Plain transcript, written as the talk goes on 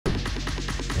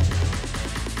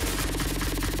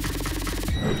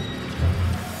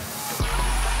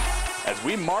As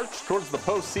we march towards the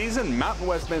postseason, Mountain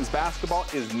West men's basketball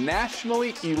is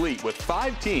nationally elite with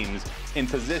 5 teams in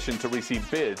position to receive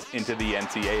bids into the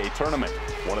NCAA tournament.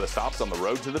 One of the stops on the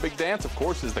road to the big dance, of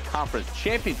course, is the conference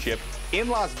championship in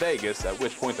Las Vegas, at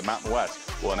which point the Mountain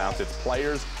West will announce its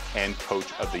Players and Coach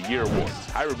of the Year awards.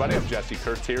 Hi, everybody. I'm Jesse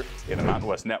Kurtz here in the Mountain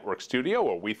West Network studio,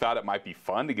 where we thought it might be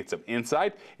fun to get some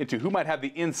insight into who might have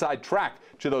the inside track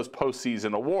to those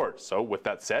postseason awards. So with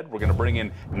that said, we're going to bring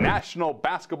in national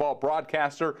basketball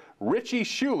broadcaster Richie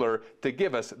Schueler to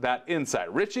give us that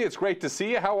insight. Richie, it's great to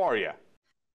see you. How are you?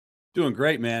 Doing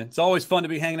great, man. It's always fun to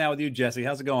be hanging out with you, Jesse.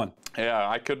 How's it going? Yeah,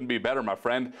 I couldn't be better, my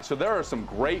friend. So there are some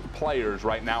great players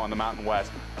right now in the Mountain West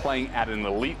playing at an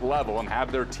elite level and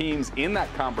have their teams in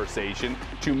that conversation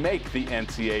to make the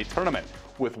NCAA tournament.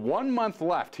 With 1 month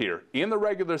left here in the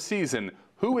regular season,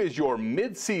 who is your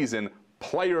mid-season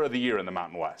player of the year in the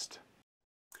Mountain West?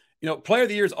 You know, player of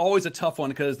the year is always a tough one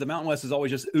because the Mountain West is always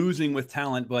just oozing with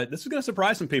talent, but this is going to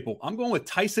surprise some people. I'm going with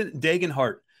Tyson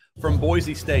Dagenhart from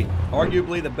Boise State,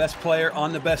 arguably the best player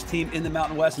on the best team in the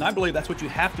Mountain West, and I believe that's what you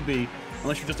have to be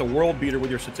unless you're just a world beater with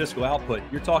your statistical output.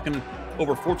 You're talking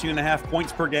over 14.5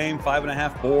 points per game,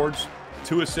 5.5 boards,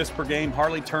 2 assists per game,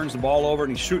 hardly turns the ball over,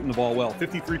 and he's shooting the ball well.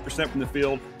 53% from the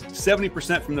field,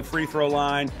 70% from the free throw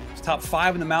line. He's top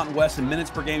 5 in the Mountain West in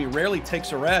minutes per game. He rarely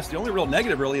takes a rest. The only real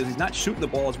negative really is he's not shooting the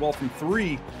ball as well from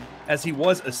 3 as he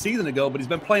was a season ago, but he's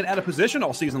been playing out of position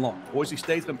all season long. Boise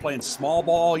State's been playing small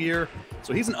ball all year,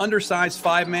 so he's an undersized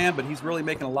 5-man, but he's really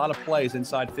making a lot of plays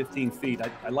inside 15 feet.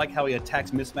 I like how he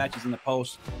attacks mismatches in the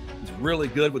post. He's really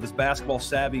good with his basketball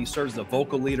savvy. He serves as a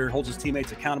vocal leader, holds his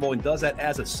teammates accountable, and does that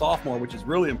as a sophomore, which is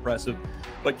really impressive.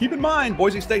 But keep in mind,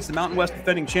 Boise State's the Mountain West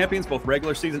defending champions, both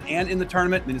regular season and in the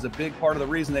tournament, and is a big part of the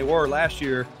reason they were last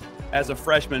year as a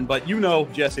freshman. But you know,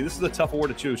 Jesse, this is a tough award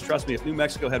to choose. Trust me, if New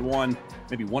Mexico had won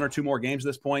maybe 1 or 2 more games at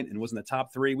this point and was in the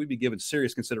top 3, we'd be giving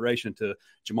serious consideration to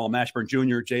Jamal Mashburn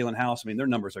Jr., Jalen House. I mean, their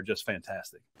numbers are just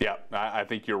fantastic. Yeah, I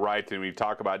think you're right. And we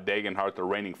talk about Dagenhart, the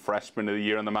reigning freshman of the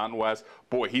year in the Mountain West.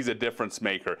 Boy, he's a difference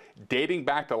maker. Dating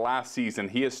back to last season,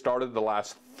 he has started the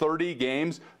last 30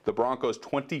 games. The Broncos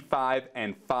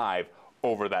 25-5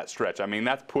 over that stretch. I mean,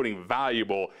 that's putting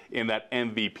valuable in that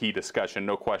MVP discussion,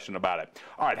 no question about it.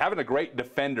 All right, having a great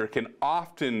defender can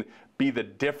often be the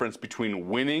difference between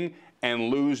winning and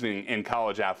losing in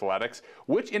college athletics.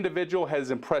 Which individual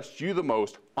has impressed you the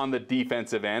most on the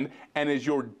defensive end and is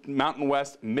your Mountain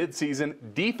West midseason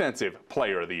defensive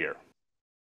player of the year?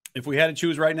 If we had to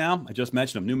choose right now, I just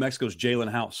mentioned him, New Mexico's Jalen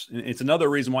House. It's another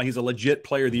reason why he's a legit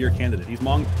player of the year candidate. He's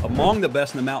among the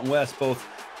best in the Mountain West, both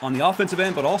on the offensive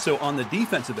end, but also on the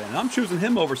defensive end. And I'm choosing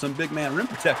him over some big man rim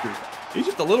protectors. He's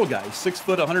just a little guy. He's 6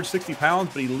 foot, 160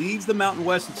 pounds, but he leads the Mountain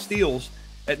West in steals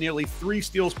at nearly 3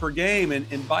 steals per game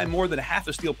and by more than half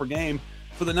a steal per game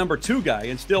for the number 2 guy.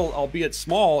 And still, albeit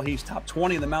small, he's top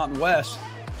 20 in the Mountain West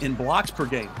in blocks per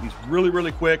game. He's really,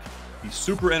 really quick. He's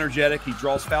super energetic. He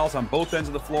draws fouls on both ends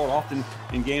of the floor. Often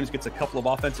in games gets a couple of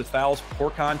offensive fouls per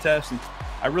contest. And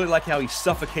I really like how he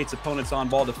suffocates opponents on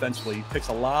ball defensively. He picks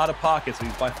a lot of pockets.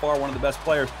 He's by far one of the best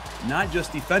players, not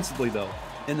just defensively, though,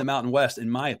 in the Mountain West, in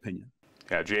my opinion.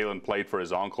 Yeah, Jalen played for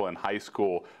his uncle in high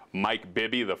school, Mike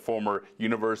Bibby, the former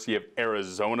University of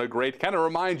Arizona great. Kind of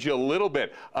reminds you a little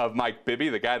bit of Mike Bibby,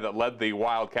 the guy that led the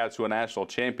Wildcats to a national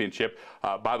championship.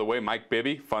 By the way, Mike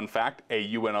Bibby, fun fact,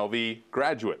 a UNLV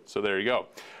graduate. So there you go.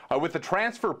 With the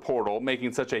transfer portal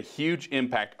making such a huge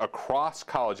impact across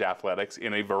college athletics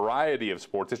in a variety of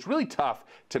sports, it's really tough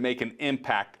to make an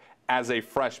impact as a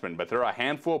freshman, but there are a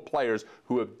handful of players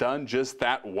who have done just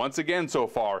that once again so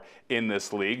far in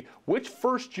this league. Which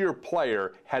first-year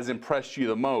player has impressed you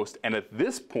the most, and at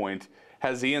this point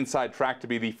has the inside track to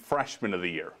be the freshman of the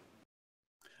year?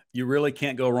 You really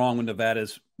can't go wrong with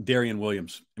Nevada's Darian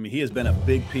Williams. I mean, he has been a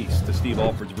big piece to Steve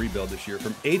Alford's rebuild this year.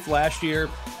 From 8th last year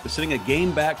to sitting a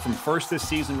game back from 1st this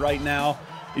season right now,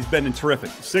 he's been terrific.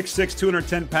 6'6",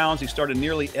 210 pounds. He started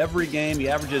nearly every game. He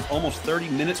averages almost 30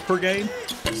 minutes per game,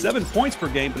 7 points per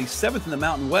game, but he's 7th in the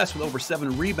Mountain West with over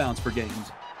 7 rebounds per game.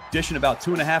 He's dishing about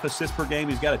 2.5 assists per game.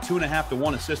 He's got a 2.5 to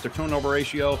 1 assist or turnover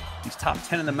ratio. He's top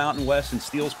 10 in the Mountain West in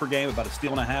steals per game, about a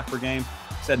steal and a half per game.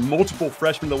 He's had multiple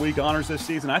Freshman of the Week honors this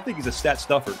season. I think he's a stat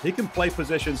stuffer. He can play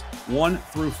positions 1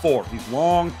 through 4. He's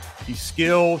long, he's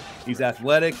skilled, he's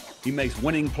athletic, he makes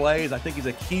winning plays. I think he's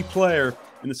a key player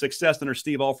in the success under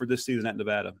Steve Alford this season at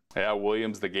Nevada. Yeah,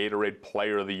 Williams, the Gatorade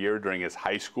Player of the Year during his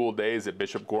high school days at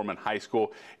Bishop Gorman High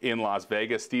School in Las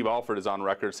Vegas. Steve Alford is on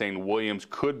record saying Williams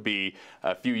could be,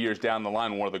 a few years down the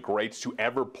line, one of the greats to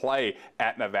ever play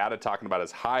at Nevada, talking about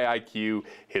his high IQ,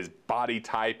 his body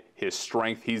type, his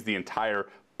strength. He's the entire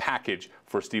package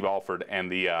for Steve Alford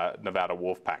and the Nevada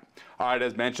Wolfpack. All right,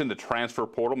 as mentioned, the transfer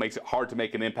portal makes it hard to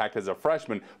make an impact as a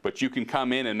freshman, but you can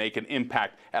come in and make an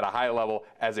impact at a high level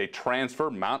as a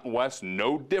transfer. Mountain West,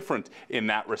 no different in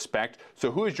that respect. So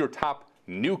who is your top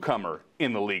newcomer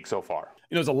in the league so far?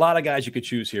 You know, there's a lot of guys you could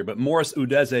choose here, but Morris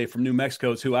Udeze from New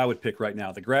Mexico is who I would pick right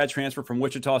now. The grad transfer from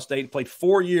Wichita State, played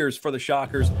 4 years for the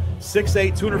Shockers,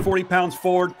 6'8", 240 pounds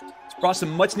forward. It's brought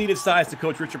some much-needed size to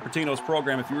Coach Richard Pitino's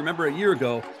program. If you remember a year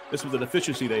ago, this was a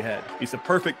deficiency they had. He's the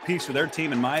perfect piece for their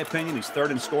team, in my opinion. He's third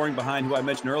in scoring behind who I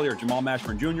mentioned earlier, Jamal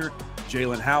Mashburn Jr.,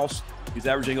 Jalen House. He's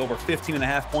averaging over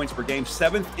 15.5 points per game,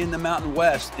 7th in the Mountain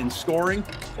West in scoring,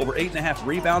 over 8.5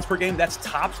 rebounds per game. That's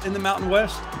tops in the Mountain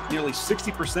West. Nearly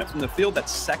 60% from the field.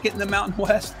 That's second in the Mountain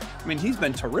West. I mean, he's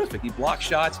been terrific. He blocks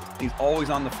shots. He's always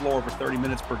on the floor for 30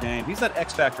 minutes per game. He's that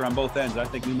X factor on both ends that I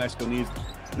think New Mexico needs.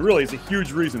 And really, it's a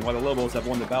huge reason why the Lobos have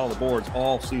won the Battle of the Boards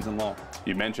all season long.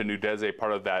 You mentioned Udeze,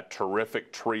 part of that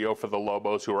terrific trio for the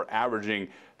Lobos, who are averaging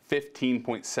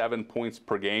 15.7 points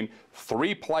per game.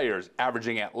 3 players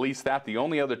averaging at least that. The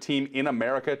only other team in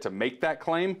America to make that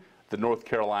claim, the North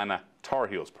Carolina Tar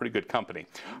Heels. Pretty good company.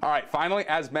 All right, finally,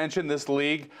 as mentioned, this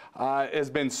league has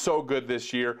been so good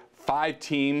this year. 5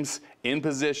 teams in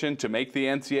position to make the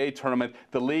NCAA tournament.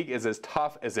 The league is as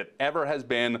tough as it ever has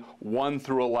been, 1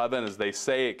 through 11. As they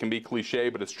say, it can be cliche,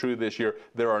 but it's true this year.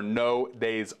 There are no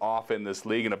days off in this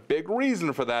league, and a big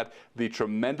reason for that, the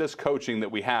tremendous coaching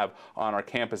that we have on our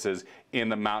campuses in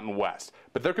the Mountain West.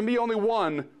 But there can be only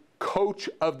one Coach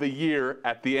of the Year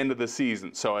at the end of the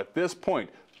season. So at this point,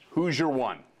 who's your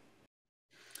one?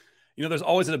 You know, there's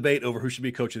always a debate over who should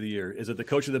be Coach of the Year. Is it the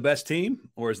coach of the best team,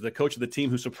 or is it the coach of the team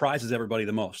who surprises everybody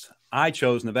the most? I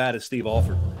chose Nevada's Steve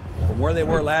Alford. From where they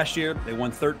were last year, they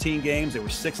won 13 games. They were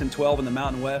 6-12 in the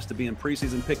Mountain West, to being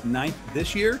preseason picked 9th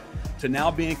this year, to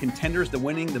now being contenders to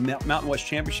winning the Mountain West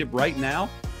Championship right now.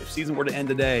 If season were to end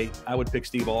today, I would pick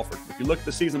Steve Alford. If you look at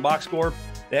the season box score,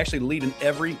 they actually lead in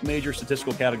every major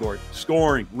statistical category: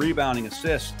 scoring, rebounding,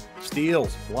 assists,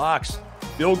 steals, blocks,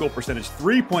 field goal percentage,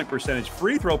 three-point percentage,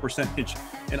 free throw percentage,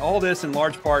 and all this in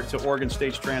large part to Oregon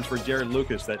State's transfer Jared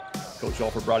Lucas that Coach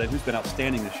Alford brought in, who's been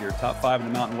outstanding this year. Top 5 in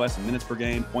the Mountain West in minutes per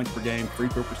game, points per game, free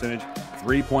throw percentage,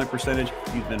 three-point percentage.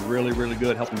 He's been really, really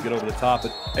good, helping him get over the top.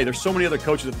 But hey, there's so many other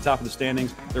coaches at the top of the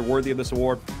standings. They're worthy of this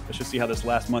award. Let's just see how this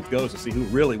last month goes to see who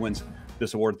really wins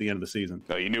this award at the end of the season.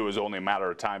 You knew it was only a matter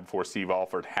of time before Steve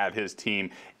Alford had his team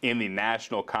in the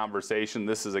national conversation.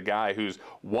 This is a guy who's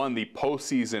won the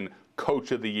postseason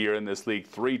Coach of the Year in this league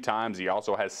 3 times. He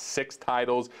also has 6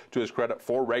 titles to his credit,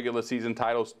 4 regular season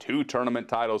titles, 2 tournament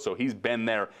titles. So he's been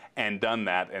there and done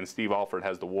that. And Steve Alford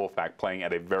has the Wolfpack playing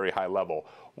at a very high level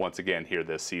once again here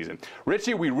this season.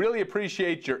 Richie, we really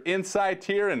appreciate your insight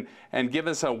here and give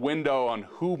us a window on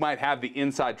who might have the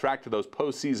inside track to those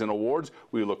postseason awards.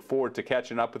 We look forward to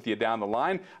catching up with you down the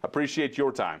line. Appreciate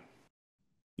your time.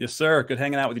 Yes, sir. Good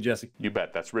hanging out with you, Jesse. You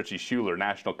bet. That's Richie Schueler,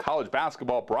 national college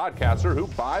basketball broadcaster, who,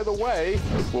 by the way,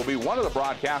 will be one of the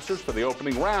broadcasters for the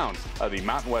opening round of the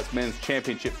Mountain West Men's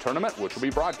Championship Tournament, which will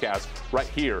be broadcast right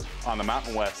here on the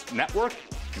Mountain West Network.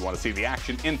 If you want to see the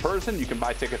action in person, you can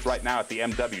buy tickets right now at the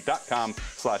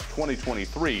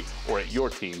mw.com/2023 or at your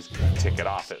team's ticket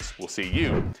office. We'll see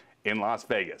you in Las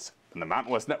Vegas. From the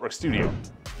Mountain West Network studio,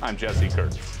 I'm Jesse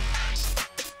Kurtz.